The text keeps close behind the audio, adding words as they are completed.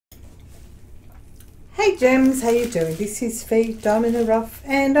Hey gems, how you doing? This is Fidiamondintherough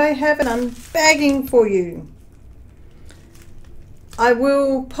and I have an unbagging for you. I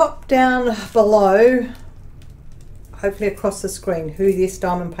will pop down below, hopefully across the screen, who this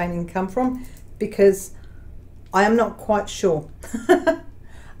diamond painting come from, because I am not quite sure.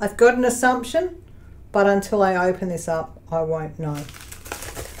 I've got an assumption, but until I open this up I won't know.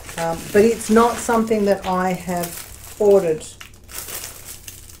 But it's not something that I have ordered.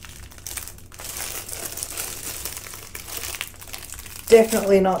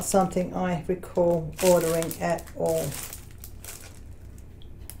 Definitely not something I recall ordering at all.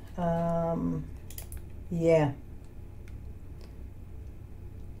 Yeah.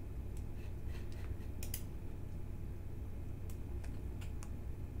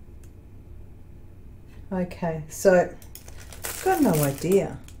 Okay, so I've got no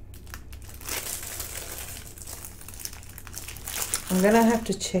idea. I'm going to have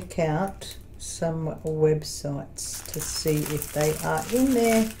to check out some websites to see if they are in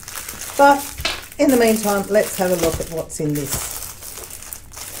there, but in the meantime let's have a look at what's in this.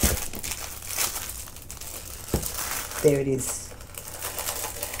 There it is.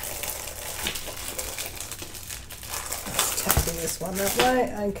 Let's tackle this one that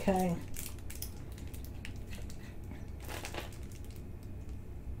way. Okay.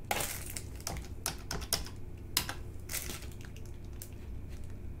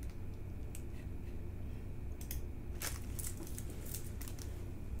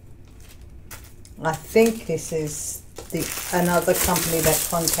 I think this is another company that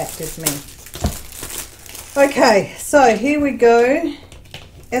contacted me. Okay, so here we go.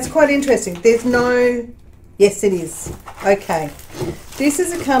 It's quite interesting. There's no... Yes, it is. Okay. This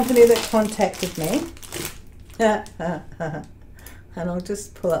is a company that contacted me. And I'll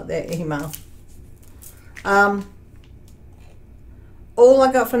just pull up their email. All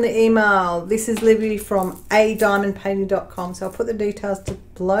I got from the email, this is Libby from adiamondpainting.com. So I'll put the details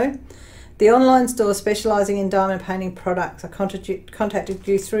below. The online store specialising in diamond painting products. I contacted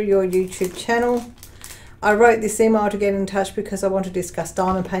you through your YouTube channel. I wrote this email to get in touch because I want to discuss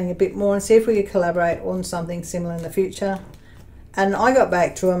diamond painting a bit more and see if we could collaborate on something similar in the future. And I got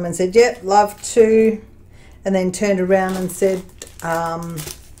back to him and said, yep, love to. And then turned around and said, hang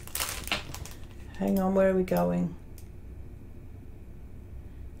on, where are we going?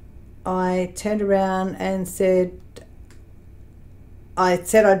 I turned around and said, I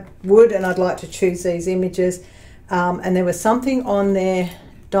would and I'd like to choose these images, and there was something on their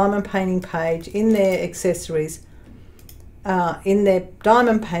diamond painting page in their accessories, in their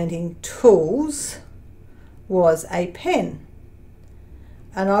diamond painting tools was a pen,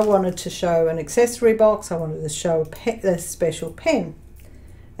 and I wanted to show an accessory box. I wanted to show a special pen,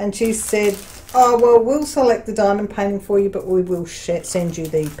 and she said, oh well, we'll select the diamond painting for you, but we will send you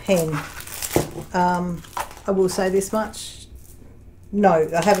the pen. I will say this much. No,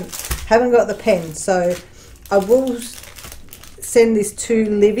 I haven't got the pen, so I will send this to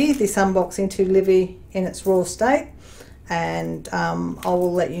Livy, this unboxing to Livy in its raw state, and I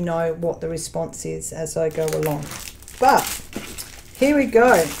will let you know what the response is as I go along. But here we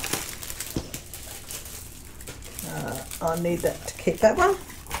go. I need that to keep that one.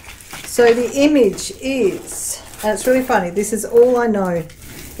 So the image is, and it's really funny, this is all I know.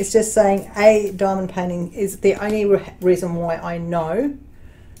 It's just saying a diamond painting is the only reason why I know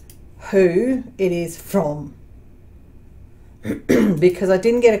who it is from. Because I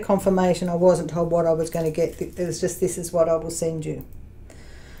didn't get a confirmation. I wasn't told what I was going to get. It was just, this is what I will send you.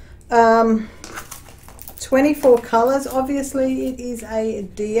 24 colours. Obviously it is a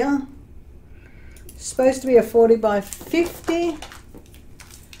deer. It's supposed to be a 40 by 50.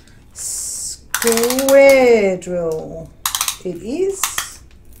 Square drill it is.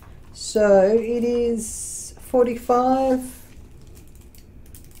 So it is 45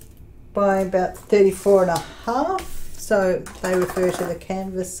 by about 34 and a half. So they refer to the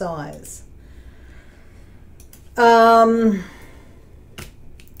canvas size.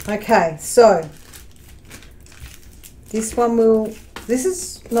 Okay, so this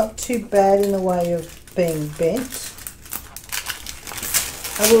is not too bad in the way of being bent.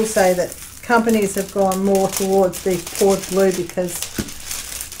 I will say that companies have gone more towards the poured blue because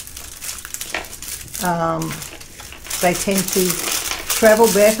they tend to travel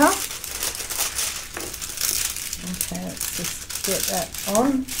better. Okay, let's just get that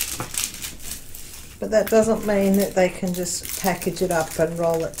on. But that doesn't mean that they can just package it up and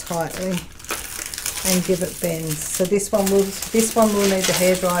roll it tightly and give it bends. So this one will need the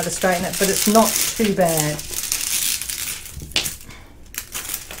hairdryer to straighten it, but it's not too bad.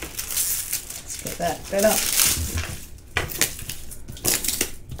 Let's get that better.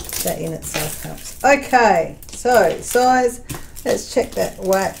 that in itself helps. Okay, so size, let's check that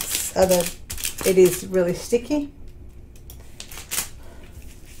wax. It is really sticky.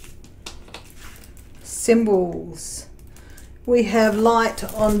 Symbols. We have light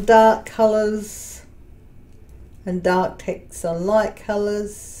on dark colours and dark text on light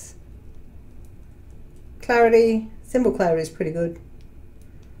colours. Clarity, symbol clarity is pretty good.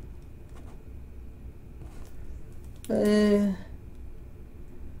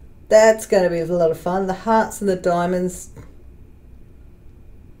 That's going to be a lot of fun. The hearts and the diamonds,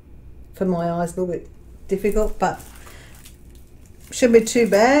 for my eyes, a little bit difficult, but shouldn't be too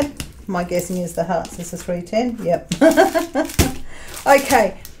bad. My guessing is the hearts is a 310. Yep.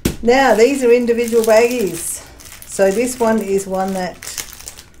 Okay, now these are individual baggies. So this one is one that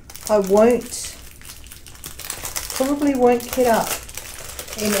I probably won't kit up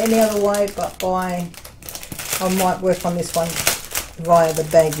in any other way, but I might work on this one via the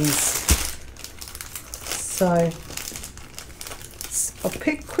baggies. So I'll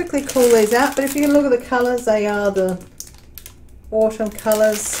quickly call these out, but if you look at the colours, they are the autumn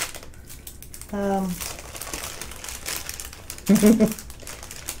colours.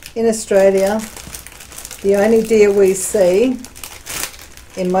 In Australia, the only deer we see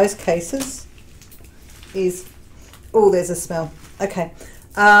in most cases is, oh, there's a smell. Okay,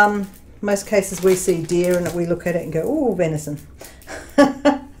 most cases we see deer and we look at it and go, oh, venison.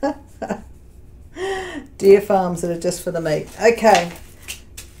 Deer farms that are just for the meat. Okay,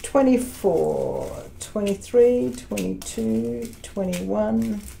 24, 23, 22,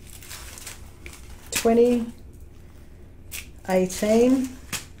 21, 20, 18.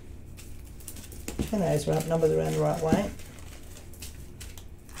 Turn those numbers around the right way.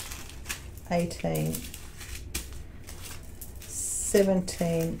 18,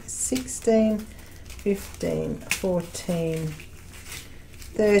 17, 16, 15, 14,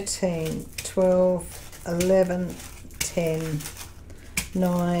 13, 12, 11, 10,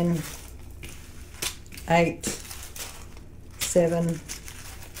 9, 8, 7,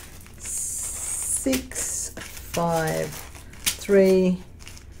 6, 5, 3,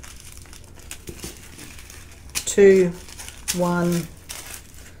 2, 1.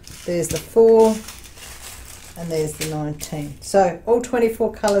 There's the 4 and there's the 19. So all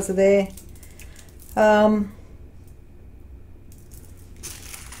 24 colours are there.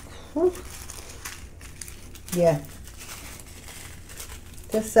 Yeah,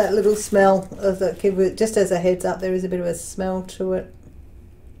 just that little smell of the, just as a heads up, there is a bit of a smell to it.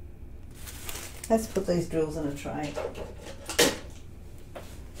 Let's put these drills in a tray.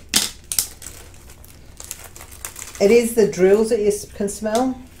 It is the drills that you can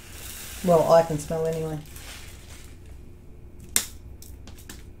smell. Well, I can smell anyway.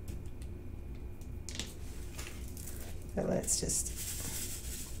 So let's just,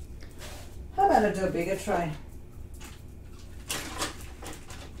 how about I do a bigger tray?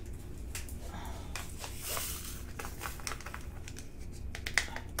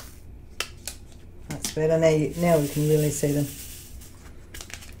 That's better. Now we can really see them.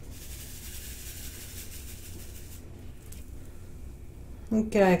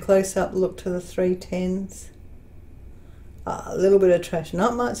 Okay, close up look to the 310s. A little bit of trash,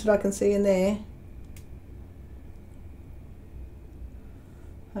 not much that I can see in there.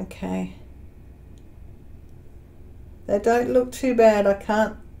 Okay. They don't look too bad. I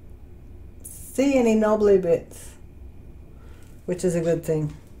can't see any knobbly bits, which is a good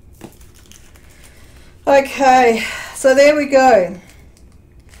thing. Okay, so there we go.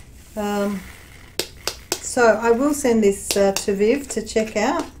 So I will send this to Viv to check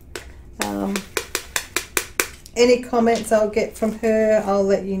out. Any comments I'll get from her, I'll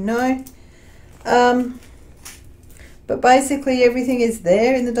let you know. But basically everything is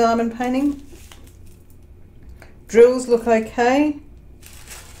there in the diamond painting. Drills look okay.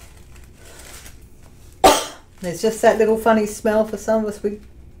 There's just that little funny smell for some of us.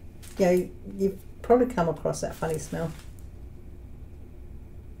 You've probably come across that funny smell.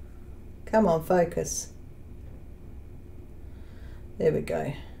 Come on, focus. There we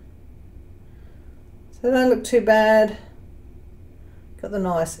go. So they don't look too bad. Got the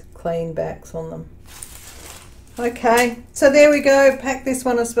nice clean backs on them. Okay, so there we go. Pack this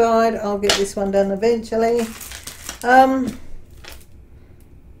one aside. I'll get this one done eventually.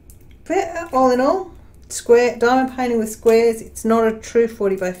 All in all, square diamond painting with squares. It's not a true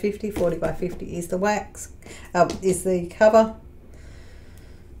 40 by 50. 40 by 50 is the wax, is the cover,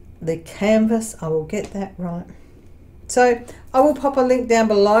 the canvas. I will get that right. So I will pop a link down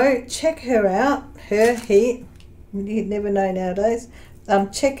below. Check her out. You never know nowadays.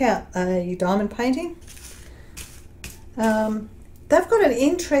 Check out your diamond painting. they've got an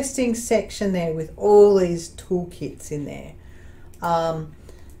interesting section there with all these toolkits in there.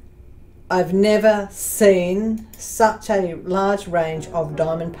 I've never seen such a large range of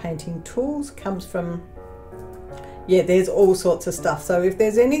diamond painting tools. Comes from, yeah, there's all sorts of stuff. So if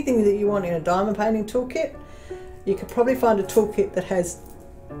there's anything that you want in a diamond painting toolkit, you could probably find a toolkit that has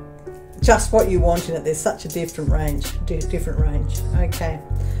just what you want in it. There's such a different range. Okay,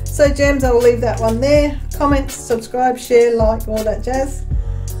 so gems, I will leave that one there. Comment, subscribe, share, like, all that jazz,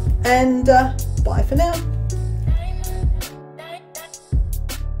 and bye for now.